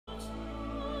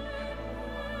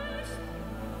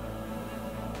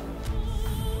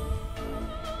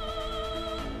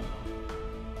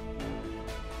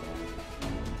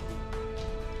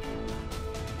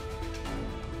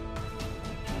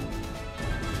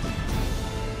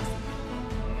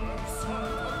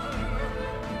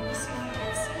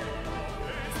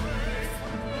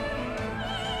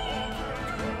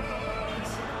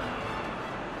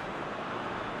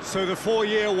So the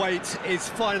 4-year wait is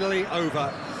finally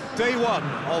over. Day one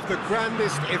of the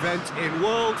grandest event in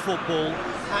world football,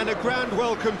 and a grand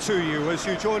welcome to you as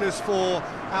you join us for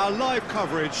our live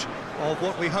coverage of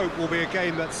what we hope will be a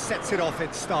game that sets it off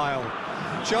in style.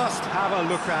 Just have a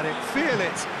look at it, feel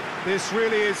it. This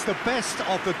really is the best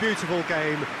of the beautiful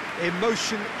game, in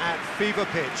motion at fever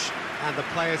pitch, and the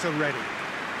players are ready.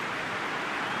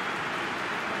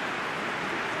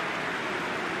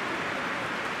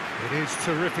 It is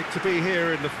terrific to be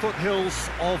here in the foothills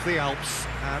of the Alps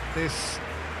at this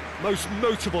most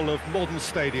notable of modern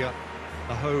stadia,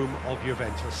 the home of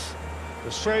Juventus.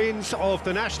 The strains of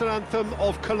the national anthem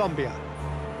of Colombia.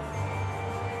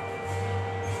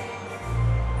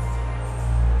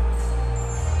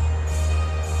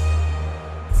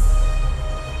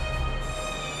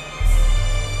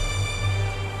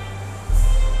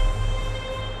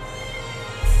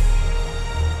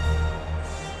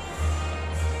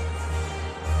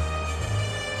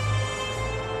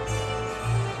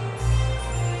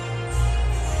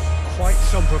 Quite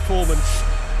some performance,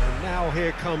 and now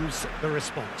here comes the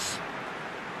response.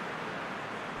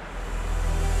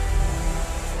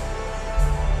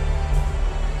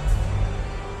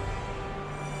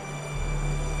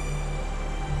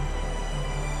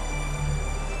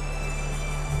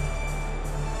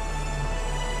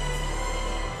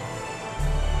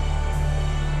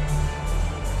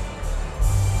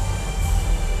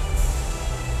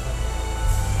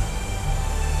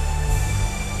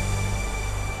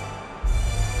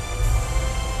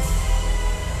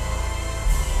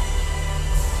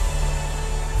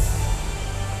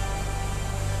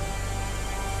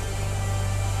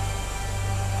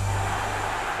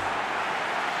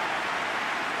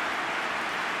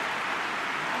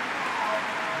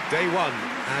 Day one,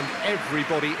 and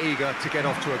everybody eager to get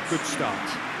off to a good start.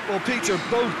 Well, Peter,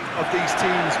 both of these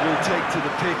teams will take to the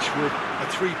pitch with a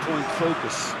three-point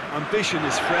focus. Ambition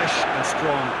is fresh and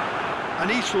strong,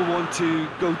 and each will want to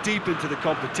go deep into the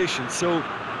competition, so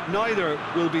neither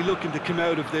will be looking to come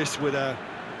out of this with a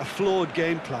flawed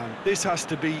game plan. This has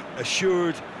to be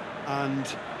assured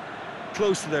and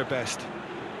close to their best.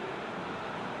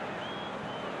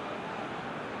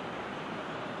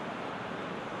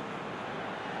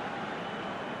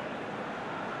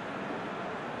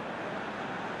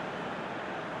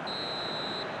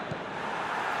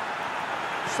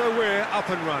 So we're up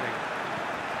and running.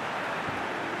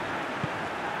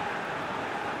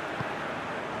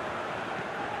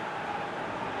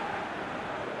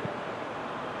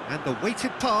 And the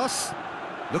weighted pass,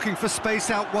 looking for space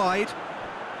out wide.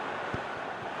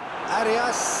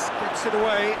 Arias gets it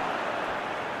away.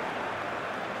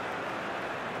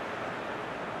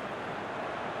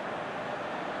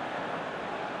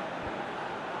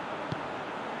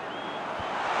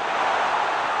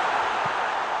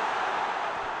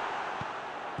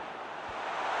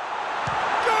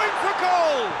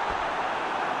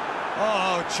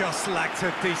 Oh, just lacked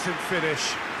a decent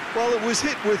finish. Well, it was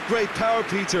hit with great power,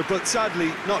 Peter, but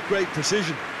sadly, not great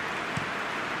precision.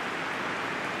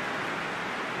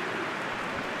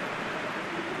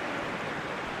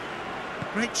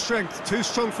 Great strength, too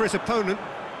strong for his opponent.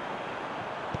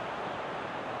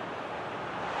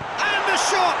 And the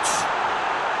shot!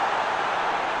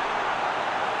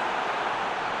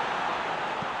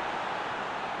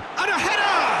 And a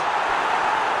header!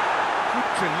 Good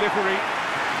delivery.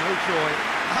 No joy.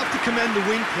 I have to commend the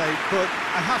wing play, but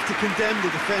I have to condemn the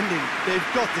defending.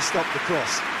 They've got to stop the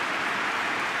cross.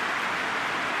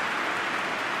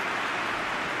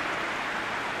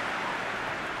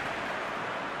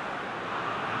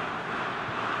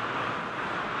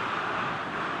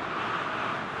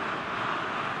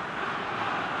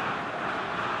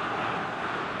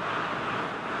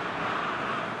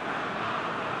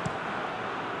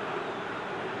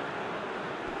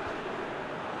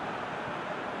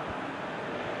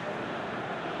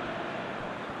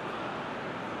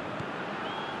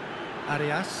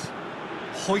 Arias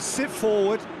hoists it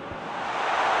forward. He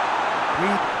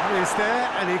is there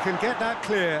and he can get that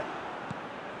clear.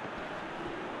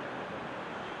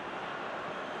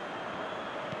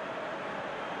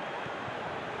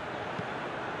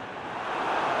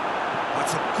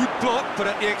 That's a good block, but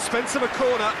at the expense of a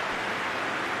corner.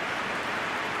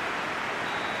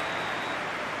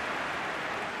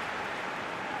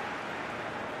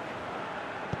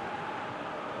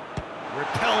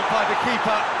 Repelled by the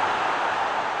keeper.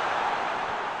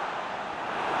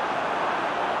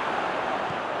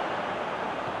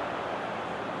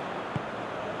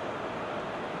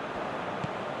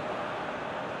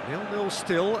 Nil-nil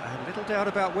still, and little doubt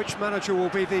about which manager will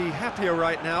be the happier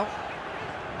right now.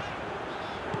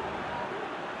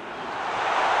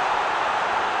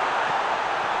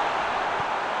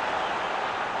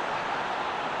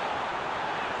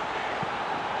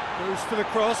 Goes for the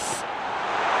cross.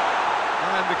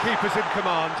 And the keeper's in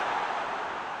command.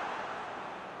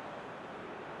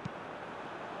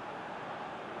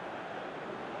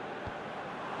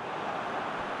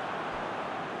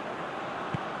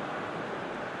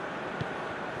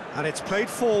 And it's played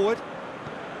forward.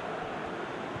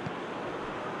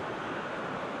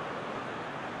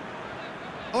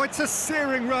 Oh, it's a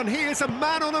searing run. He is a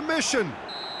man on a mission.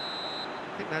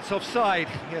 I think that's offside.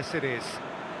 Yes, it is.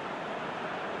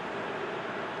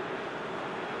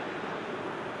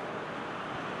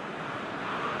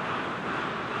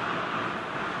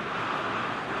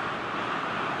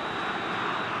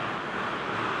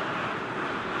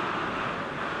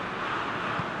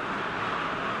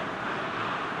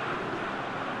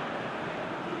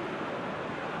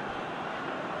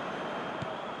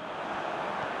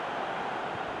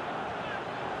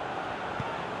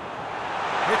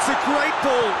 It's a great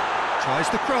ball. Tries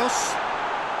the cross.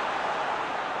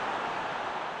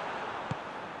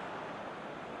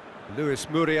 Luis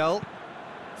Muriel.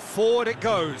 Forward it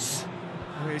goes.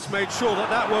 He's made sure that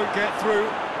that won't get through.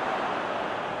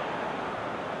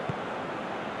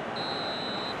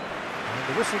 And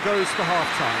the whistle goes for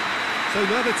half-time. So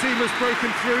now the team has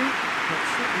broken through, but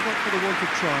certainly not for the want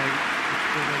of trying. It's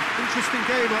been an interesting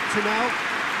game up to now,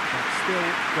 but still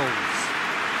goals.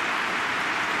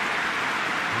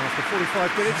 After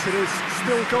 45 minutes, it is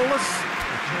still goalless.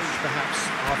 A change perhaps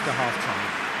after half-time.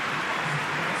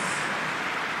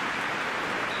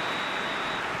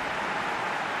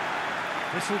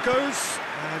 Whistle goes,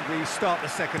 and we start the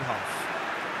second half.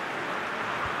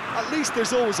 At least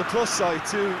there's always a plus side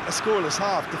to a scoreless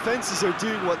half. Defences are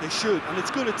doing what they should, and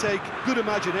it's going to take good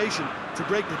imagination to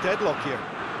break the deadlock here.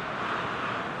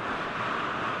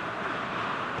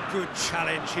 Good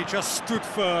challenge, he just stood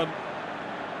firm.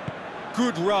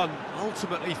 Good run,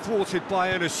 ultimately thwarted by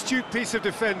an astute piece of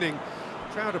defending.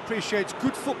 Crowd appreciates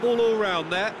good football all round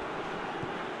there.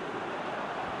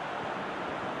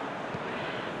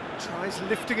 Tries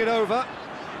lifting it over.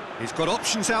 He's got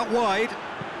options out wide.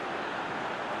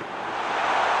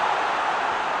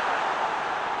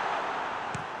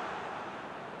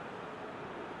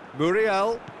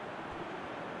 Muriel.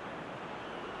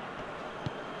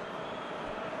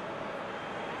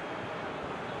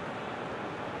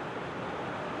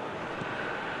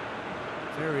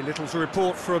 Very little to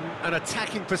report from an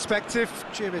attacking perspective.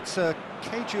 Jim, it's a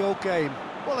cagey old game.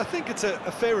 Well, I think it's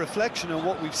a fair reflection on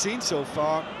what we've seen so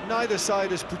far. Neither side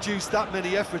has produced that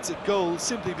many efforts at goal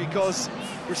simply because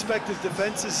respective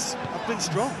defences have been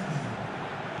strong.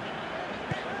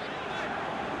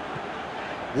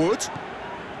 Wood.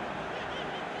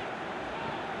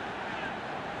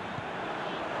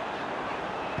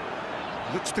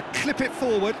 Looks to clip it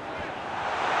forward.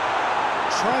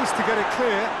 Tries to get it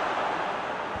clear.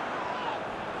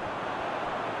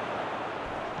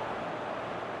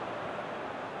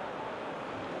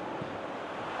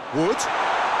 Wood.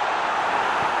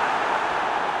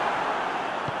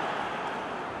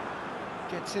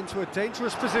 Gets into a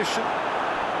dangerous position.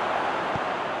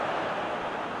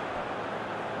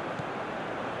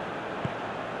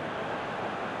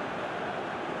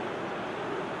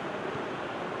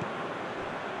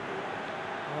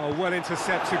 Oh, well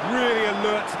intercepted, really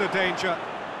alert to the danger.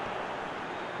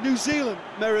 New Zealand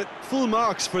merit full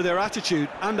marks for their attitude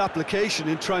and application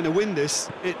in trying to win this.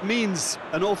 It means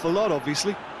an awful lot,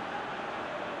 obviously.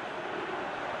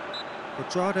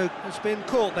 Quadrado has been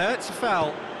caught there, it's a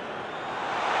foul.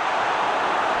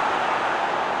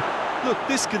 Look,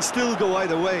 this can still go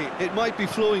either way. It might be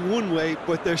flowing one way,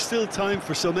 but there's still time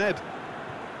for some ebb.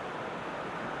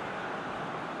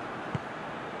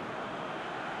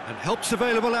 And help's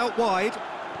available out wide.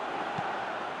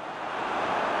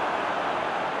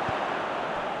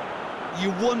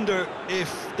 You wonder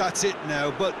if that's it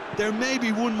now, but there may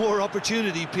be one more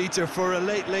opportunity, Peter, for a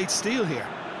late steal here.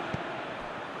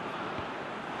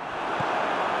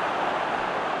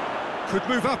 Could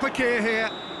move up a gear here.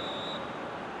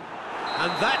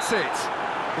 And that's it.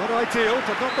 Not ideal,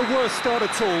 but not the worst start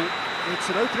at all. It's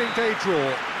an opening day draw.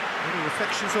 Any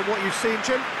reflections on what you've seen,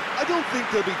 Jim? I don't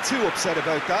think they'll be too upset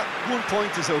about that. 1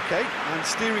 point is okay, and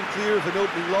steering clear of an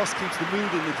opening loss keeps the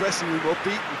mood in the dressing room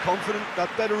upbeat and confident that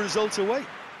better results await.